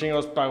 ¿para qué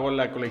chingados pago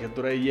la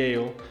colegiatura de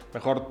Yale?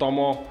 Mejor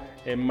tomo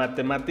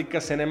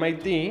matemáticas en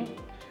MIT,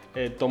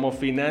 tomo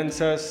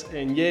finanzas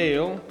en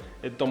Yale,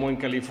 tomo en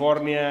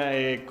California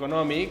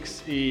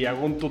Economics y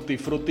hago un tutti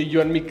frutti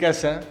yo en mi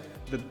casa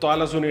de todas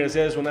las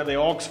universidades, una de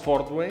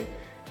Oxford,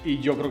 güey. Y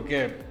yo creo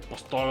que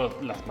pues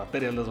todas las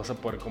materias las vas a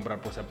poder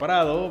comprar por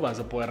separado, vas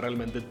a poder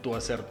realmente tú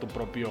hacer tu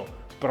propio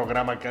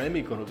programa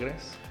académico, ¿no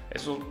crees?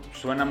 Eso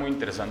suena muy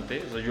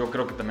interesante. O sea, yo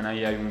creo que también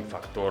ahí hay un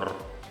factor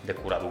de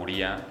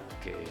curaduría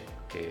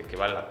que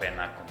vale la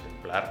pena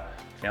contemplar.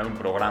 Al final un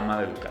programa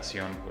de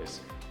educación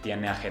pues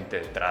tiene a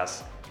gente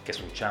detrás que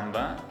su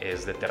chamba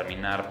es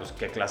determinar pues,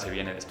 qué clase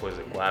viene después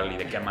de cuál y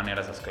de qué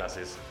manera esas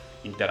clases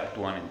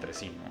interactúan entre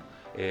sí, ¿no?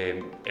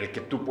 El que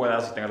tú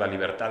puedas y tengas la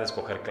libertad de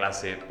escoger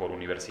clase por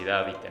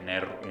universidad y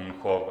tener un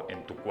hub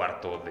en tu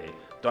cuarto de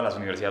todas las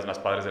universidades más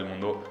padres del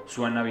mundo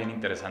suena bien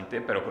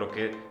interesante, pero creo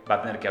que va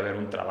a tener que haber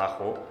un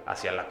trabajo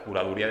hacia la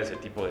curaduría de ese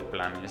tipo de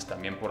planes,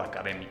 también por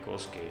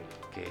académicos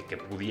que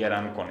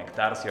pudieran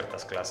conectar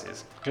ciertas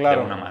clases de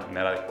una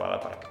manera adecuada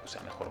para que pues,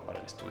 sea mejor para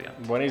el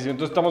estudiante. Buenísimo,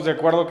 entonces estamos de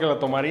acuerdo que la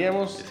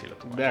tomaríamos. Sí, la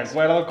tomaríamos.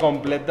 De acuerdo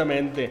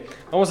completamente.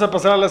 Vamos a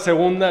pasar a al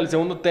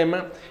segundo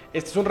tema.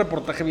 Este es un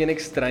reportaje bien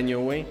extraño,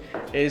 güey.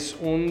 Es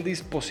un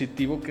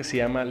dispositivo que se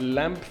llama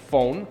Lamp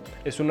Phone.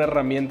 Es una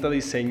herramienta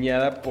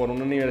diseñada por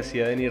una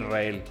universidad en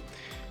Israel.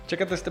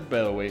 Chécate este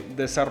pedo, güey.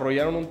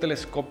 Desarrollaron un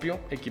telescopio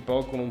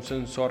equipado con un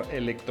sensor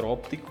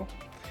electro-óptico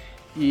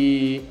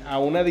y a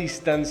una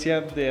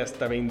distancia de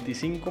hasta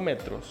 25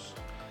 metros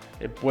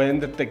pueden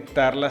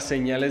detectar las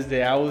señales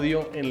de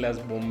audio en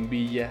las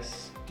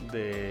bombillas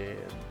de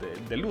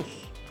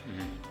luz.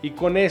 Y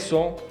con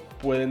eso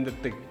pueden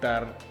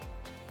detectar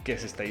qué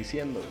se está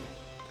diciendo,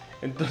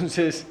 güey.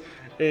 Entonces,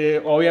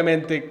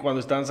 obviamente, cuando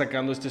estaban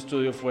sacando este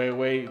estudio fue,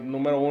 güey,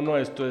 número uno,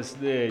 esto es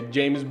de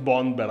James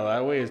Bond,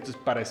 ¿verdad, güey? Esto es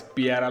para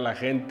espiar a la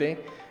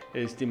gente.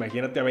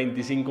 Imagínate a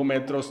 25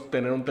 metros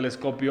tener un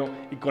telescopio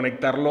y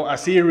conectarlo a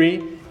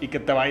Siri y que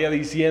te vaya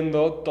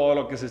diciendo todo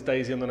lo que se está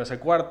diciendo en ese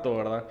cuarto,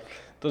 ¿verdad?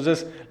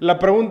 Entonces, la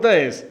pregunta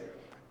es,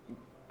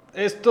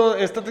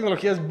 ¿esta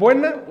tecnología es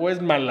buena o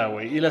es mala,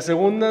 güey? Y la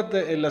segunda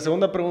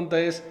pregunta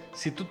es,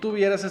 si tú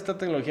tuvieras esta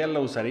tecnología, ¿la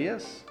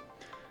usarías?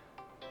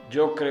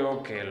 Yo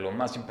creo que lo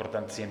más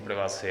importante siempre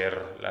va a ser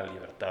la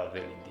libertad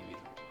del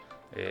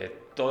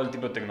individuo. Todo el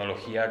tipo de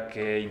tecnología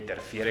que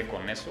interfiere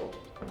con eso,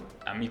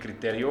 a mi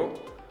criterio,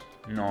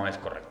 no es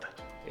correcta.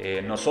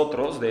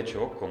 Nosotros, de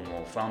hecho,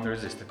 como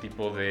founders de este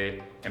tipo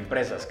de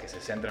empresas que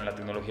se centran en la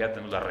tecnología,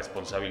 tenemos la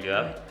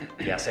responsabilidad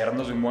de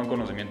hacernos de un buen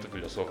conocimiento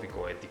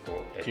filosófico,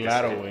 ético, etc.,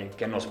 claro, güey,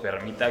 que nos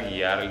permita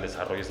guiar el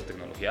desarrollo de esta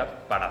tecnología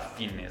para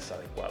fines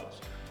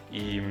adecuados.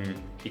 Y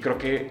creo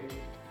que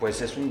pues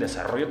es un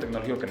desarrollo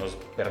tecnológico que nos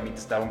permite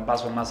estar un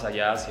paso más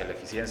allá hacia la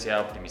eficiencia,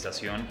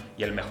 optimización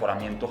y el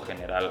mejoramiento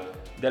general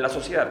de la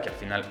sociedad, que al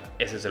final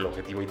ese es el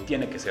objetivo y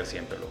tiene que ser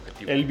siempre el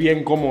objetivo. El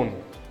bien común.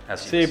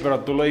 Así sí, es.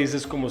 pero tú lo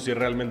dices como si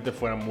realmente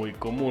fuera muy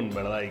común,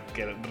 ¿verdad? Y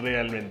que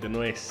realmente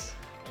no es.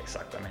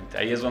 Exactamente.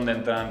 Ahí es donde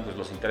entran pues,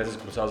 los intereses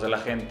cruzados de la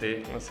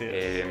gente. Así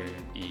es.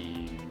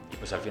 Y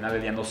pues al final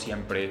del día no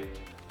siempre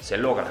se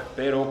logra,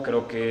 pero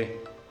creo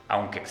que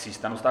aunque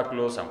existan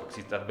obstáculos, aunque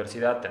exista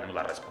adversidad, tenemos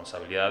la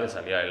responsabilidad de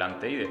salir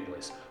adelante y de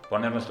pues,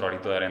 poner nuestro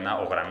granito de arena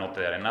o granote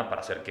de arena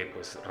para hacer que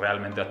pues,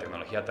 realmente la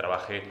tecnología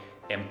trabaje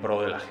en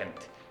pro de la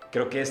gente.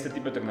 Creo que este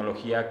tipo de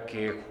tecnología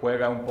que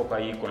juega un poco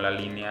ahí con la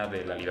línea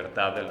de la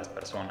libertad de las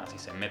personas y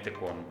se mete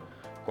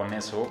con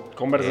eso.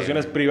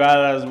 Conversaciones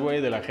privadas,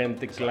 güey, de la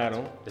gente, exacto.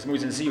 Claro. Es muy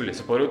sensible.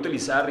 Se podría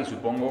utilizar y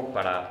supongo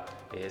para...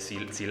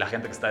 si la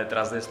gente que está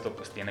detrás de esto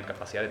pues tiene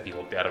capacidad de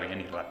pivotear bien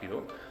y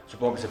rápido,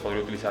 supongo que se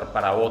podría utilizar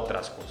para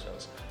otras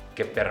cosas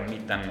que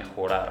permitan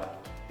mejorar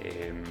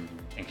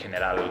en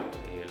general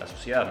la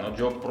sociedad, ¿no?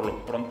 Yo por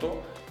lo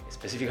pronto,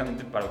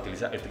 específicamente para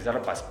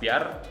utilizarla para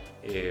espiar,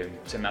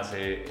 se me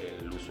hace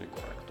el uso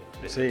incorrecto.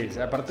 Sí,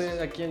 aparte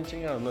aquí en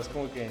chingados, no es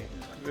como que,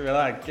 de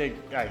verdad, que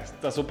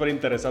está súper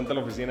interesante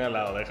la oficina al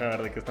lado, deja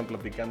ver de qué están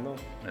platicando.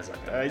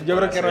 Exacto. Yo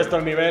creo que a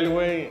nuestro nivel,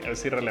 güey,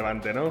 es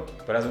irrelevante, ¿no?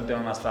 Pero es un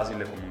tema más fácil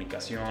de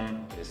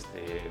comunicación,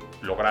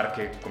 lograr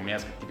que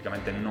comunidades que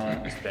típicamente no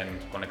estén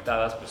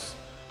conectadas, pues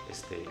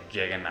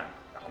lleguen a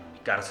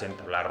comunicarse,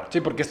 entablar.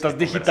 Sí, porque estás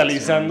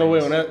digitalizando,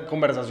 güey, una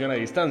conversación a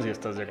distancia,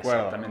 ¿estás de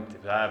acuerdo? Exactamente.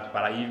 O sea,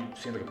 para ahí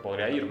siento que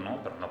podría ir, ¿no?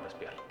 Pero no para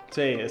espiar.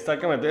 Sí,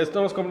 exactamente.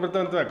 Estamos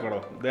completamente de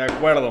acuerdo. De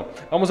acuerdo.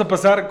 Vamos a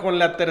pasar con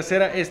la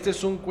tercera. Este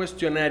es un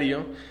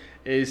cuestionario.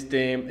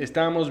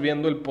 Estábamos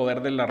viendo el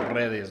poder de las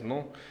redes,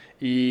 ¿no?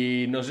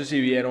 Y no sé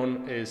si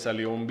vieron,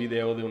 salió un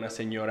video de una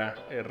señora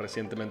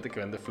recientemente que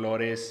vende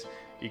flores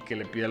y que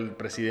le pide al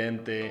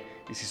presidente,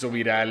 y se hizo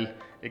viral,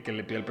 que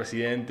le pide al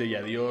presidente y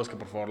a Dios que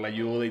por favor la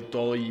ayude y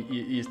todo.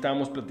 Y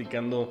estábamos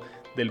platicando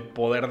del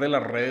poder de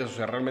las redes, o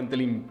sea, realmente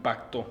el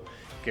impacto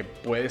que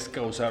puedes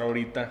causar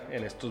ahorita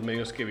en estos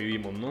medios que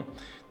vivimos, ¿no?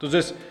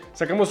 Entonces,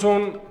 sacamos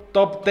un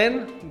top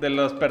 10 de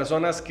las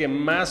personas que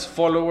más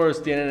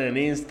followers tienen en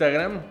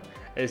Instagram.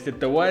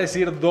 Te voy a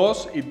decir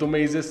 2 y tú me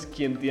dices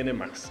quién tiene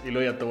más. Y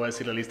luego ya te voy a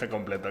decir la lista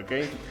completa, ¿ok?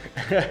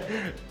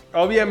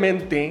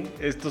 Obviamente,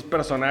 estos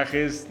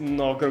personajes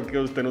no creo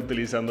que estén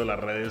utilizando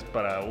las redes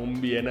para un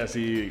bien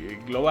así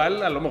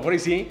global. A lo mejor y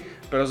sí,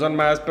 pero son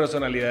más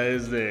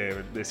personalidades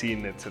de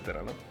cine,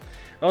 etcétera, ¿no?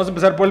 Vamos a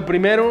empezar por el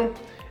primero.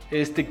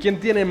 ¿Quién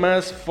tiene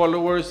más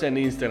followers en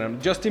Instagram?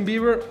 ¿Justin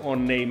Bieber o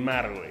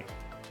Neymar, güey? Yo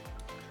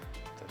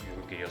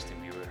creo que Justin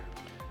Bieber.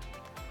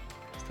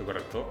 ¿Estoy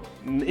correcto?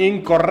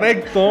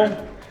 Incorrecto.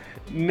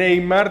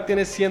 Neymar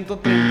tiene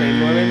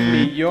 139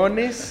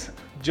 millones.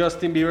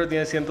 Justin Bieber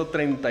tiene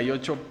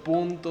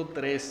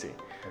 138.13.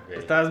 Okay.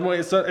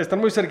 Están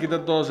muy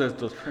cerquita todos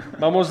estos.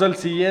 Vamos al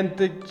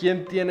siguiente.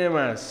 ¿Quién tiene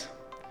más?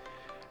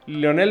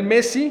 ¿Lionel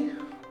Messi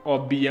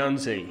o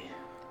Beyoncé?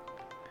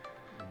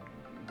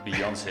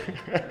 Beyoncé.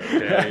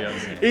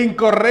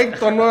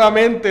 Incorrecto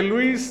nuevamente,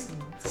 Luis.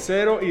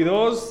 0 y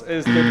 2.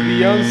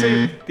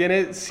 Beyoncé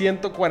tiene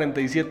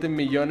 147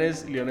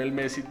 millones. Lionel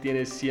Messi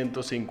tiene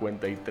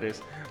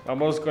 153.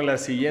 Vamos con la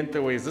siguiente,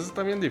 güey. Estas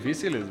están bien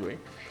difíciles, güey.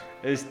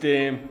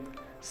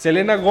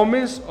 ¿Selena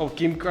Gómez o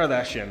Kim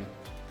Kardashian?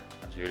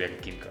 Yo diría que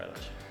Kim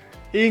Kardashian.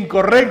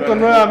 Incorrecto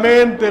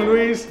nuevamente,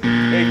 Luis.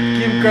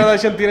 Kim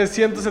Kardashian tiene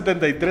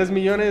 173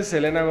 millones,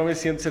 Selena Gómez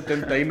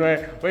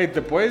 179. Güey,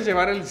 te puedes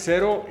llevar el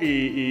 0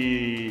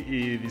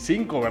 y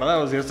 5,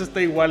 ¿verdad? O sea, esto está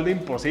igual de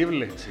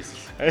imposible. Sí.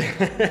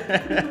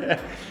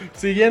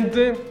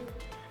 Siguiente.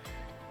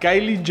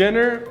 ¿Kylie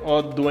Jenner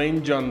o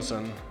Dwayne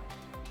Johnson?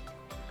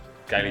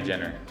 Kylie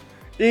Jenner.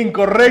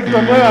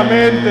 Incorrecto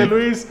nuevamente,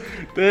 Luis.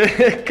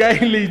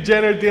 Kylie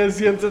Jenner tiene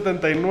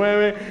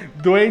 179.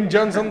 Dwayne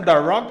Johnson, The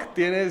Rock,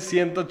 tiene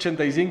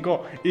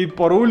 185. Y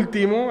por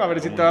último, a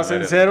ver si te vas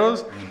en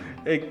ceros,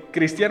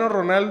 ¿Cristiano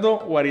Ronaldo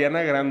o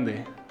Ariana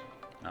Grande?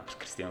 No, pues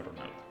Cristiano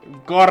Ronaldo.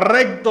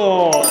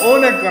 Correcto,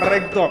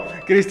 correcto.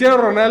 Cristiano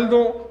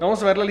Ronaldo,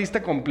 vamos a ver la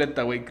lista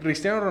completa, güey.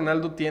 Cristiano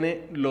Ronaldo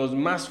tiene los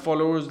más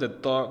followers de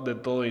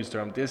todo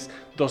Instagram. Tienes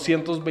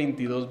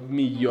 222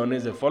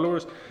 millones de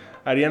followers.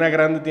 Ariana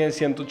Grande tiene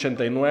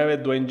 189,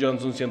 Dwayne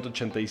Johnson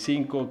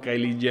 185,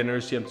 Kylie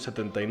Jenner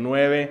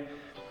 179,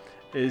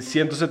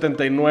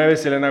 179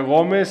 Selena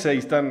Gómez, ahí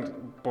están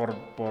por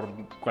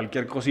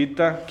cualquier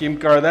cosita. Kim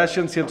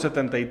Kardashian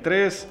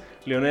 173,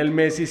 Lionel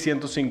Messi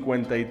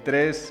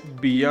 153,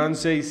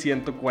 Beyoncé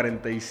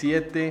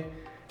 147,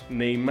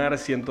 Neymar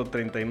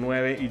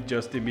 139 y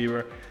Justin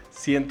Bieber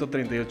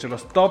 138.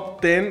 Los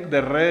top 10 de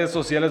redes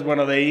sociales,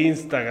 bueno, de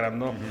Instagram,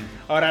 ¿no?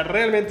 Ahora,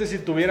 realmente si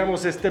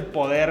tuviéramos este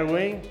poder,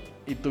 güey,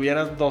 y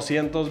tuvieras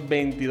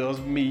 222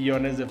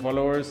 millones de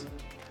followers,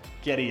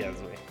 ¿qué harías,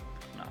 güey?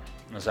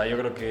 No, o sea, yo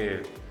creo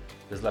que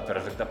es la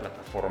perfecta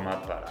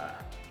plataforma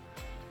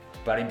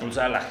para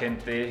impulsar a la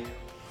gente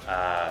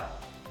a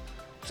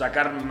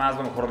sacar más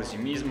lo mejor de sí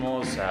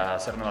mismos, a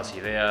hacer nuevas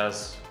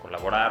ideas,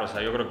 colaborar. O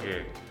sea, yo creo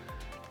que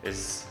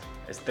es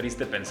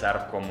triste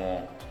pensar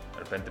cómo de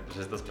repente pues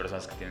estas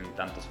personas que tienen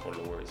tantos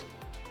followers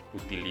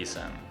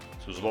utilizan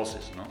sus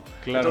voces, ¿no?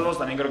 Claro. Entonces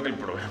también creo que el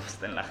problema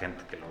está en la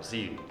gente que lo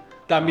sigue.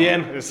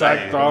 También, ¿no?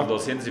 exacto. Hay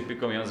 200 y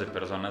pico millones de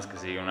personas que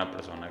siguen a una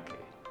persona que,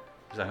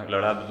 o sea, la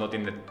verdad, no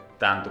tiene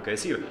tanto que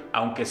decir.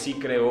 Aunque sí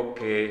creo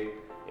que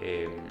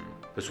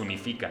pues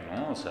unifica,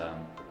 ¿no? O sea,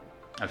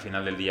 al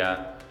final del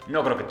día,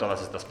 no creo que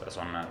todas estas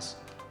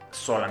personas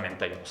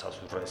solamente hayan usado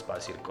sus redes para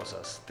decir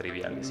cosas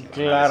triviales. Y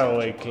claro,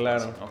 güey,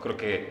 claro. ¿no? Creo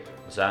que,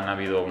 o sea, han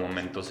habido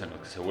momentos en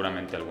los que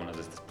seguramente algunas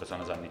de estas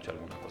personas han dicho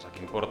alguna cosa que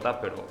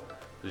importa, pero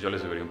pues yo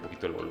les subiría un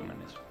poquito el volumen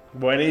a eso.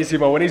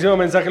 Buenísimo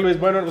mensaje, Luis.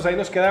 Bueno, pues ahí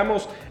nos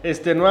quedamos.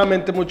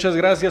 Nuevamente, muchas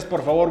gracias.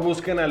 Por favor,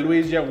 busquen a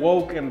Luis Ya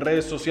Woke en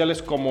redes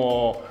sociales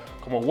como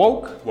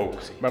Woke.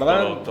 Woke, sí.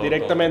 ¿Verdad? Todo,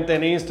 directamente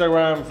en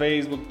Instagram,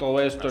 Facebook, todo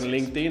esto, así en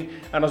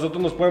LinkedIn. A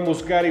nosotros nos pueden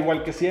buscar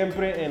igual que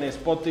siempre en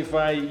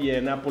Spotify y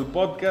en Apple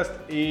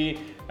Podcast. Y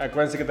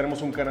acuérdense que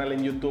tenemos un canal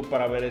en YouTube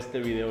para ver este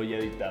video ya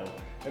editado.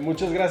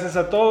 Muchas gracias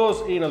a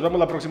todos y nos vemos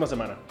la próxima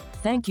semana.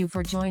 Thank you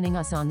for joining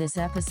us on this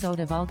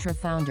episode of Ultra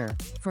Founder.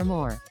 For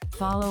more,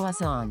 follow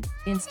us on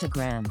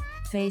Instagram,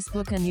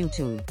 Facebook and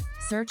YouTube,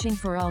 searching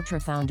for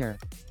UltraFounder.